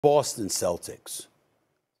Boston Celtics,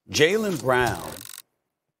 Jaylen Brown,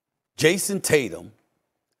 Jason Tatum,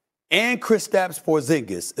 and Kristaps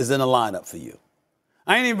Porzingis is in the lineup for you.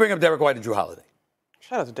 I ain't even bring up Derek White and Drew Holiday.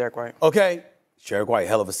 Shout out to Derek White. Okay? Derek White,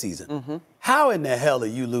 hell of a season. How in the hell are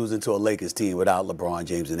you losing to a Lakers team without LeBron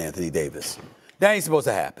James and Anthony Davis? That ain't supposed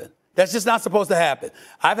to happen. That's just not supposed to happen.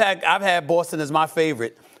 I've had Boston as my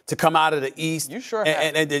favorite to come out of the East. You sure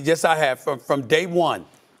have. And yes, I have. From day one.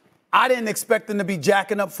 I didn't expect them to be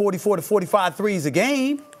jacking up 44 to 45 threes a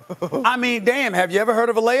game. I mean, damn, have you ever heard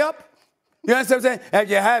of a layup? You understand what I'm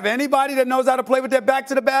saying? Have anybody that knows how to play with their back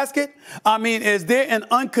to the basket? I mean, is there an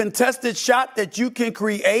uncontested shot that you can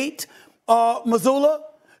create, Missoula?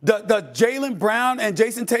 The Jaylen Brown and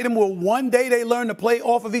Jason Tatum will one day they learn to play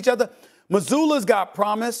off of each other. Missoula's got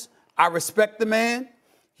promise. I respect the man.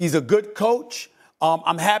 He's a good coach.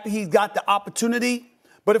 I'm happy he's got the opportunity.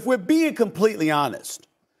 But if we're being completely honest,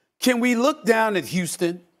 can we look down at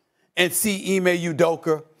Houston and see Ime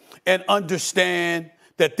Udoka and understand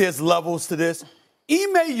that there's levels to this?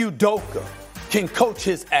 Ime Udoka can coach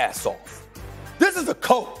his ass off. This is a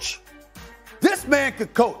coach. This man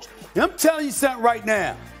could coach. And I'm telling you something right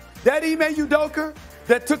now. That Ime Udoka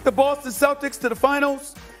that took the Boston Celtics to the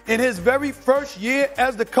finals in his very first year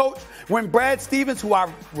as the coach, when Brad Stevens, who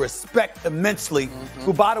I respect immensely,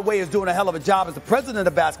 who, by the way, is doing a hell of a job as the president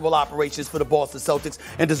of basketball operations for the Boston Celtics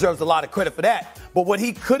and deserves a lot of credit for that. But what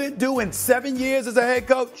he couldn't do in 7 years as a head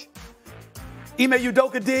coach, Ime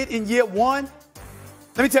Udoka did in year one.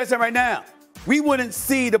 Let me tell you something right now. We wouldn't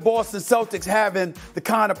see the Boston Celtics having the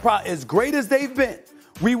kind of as great as they've been.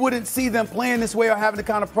 We wouldn't see them playing this way or having the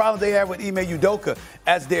kind of problems they have with Ime Udoka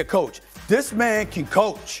as their coach. This man can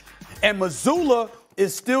coach. And Missoula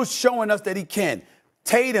is still showing us that he can.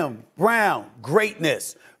 Tatum, Brown,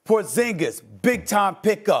 greatness. Porzingis, big-time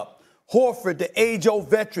pickup. Horford, the age-old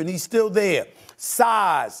veteran, he's still there.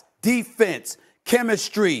 Size, defense,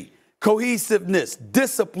 chemistry, cohesiveness,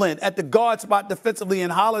 discipline at the guard spot defensively in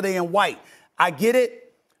Holiday and White. I get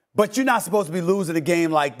it, but you're not supposed to be losing a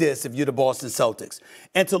game like this if you're the Boston Celtics.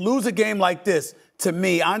 And to lose a game like this, to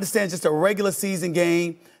me, I understand just a regular season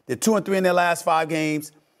game. They're 2-3 in their last 5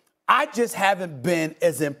 games. I just haven't been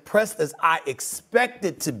as impressed as I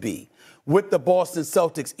expected to be with the Boston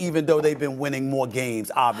Celtics, even though they've been winning more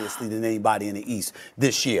games, obviously, than anybody in the East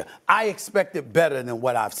this year. I expected better than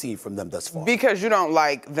what I've seen from them thus far. Because you don't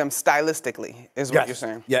like them stylistically, is what you're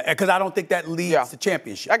saying. Yeah, because I don't think that leads to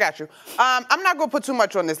championship. I got you. I'm not going to put too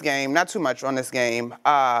much on this game, not too much on this game.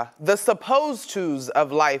 The supposed tos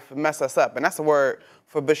of life mess us up, and that's a word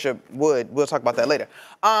for Bishop Wood. We'll talk about that later.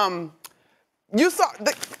 You saw,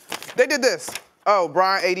 they did this. Oh,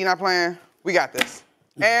 Brian, AD not playing? We got this.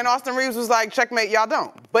 And Austin Reeves was like, checkmate, y'all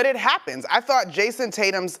don't. But it happens. I thought Jason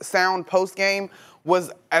Tatum's sound post-game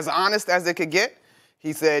was as honest as it could get.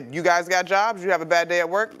 He said, you guys got jobs, you have a bad day at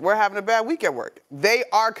work, we're having a bad week at work. They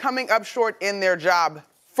are coming up short in their job,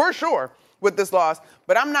 for sure, with this loss.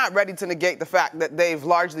 But I'm not ready to negate the fact that they've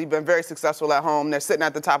largely been very successful at home. They're sitting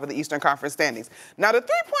at the top of the Eastern Conference standings. Now, the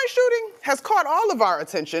three-point shooting has caught all of our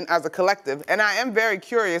attention as a collective, and I am very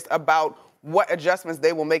curious about what adjustments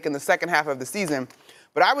they will make in the second half of the season.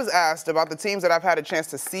 But I was asked about the teams that I've had a chance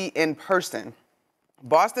to see in person.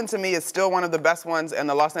 Boston, to me, is still one of the best ones, and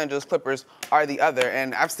the Los Angeles Clippers are the other.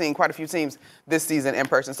 And I've seen quite a few teams this season in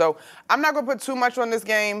person. So I'm not going to put too much on this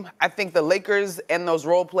game. I think the Lakers and those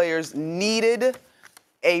role players needed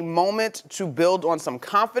a moment to build on some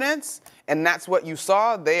confidence, and that's what you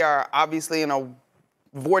saw. They are obviously in a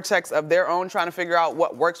vortex of their own trying to figure out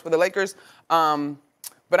what works for the Lakers.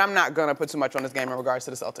 But I'm not going to put too much on this game in regards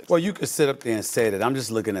to the Celtics. Well, you could sit up there and say that. I'm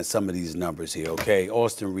just looking at some of these numbers here, okay?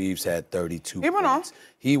 Austin Reeves had 32 points.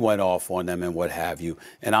 He went off on them and what have you.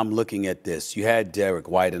 And I'm looking at this. You had Derek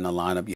White in the lineup.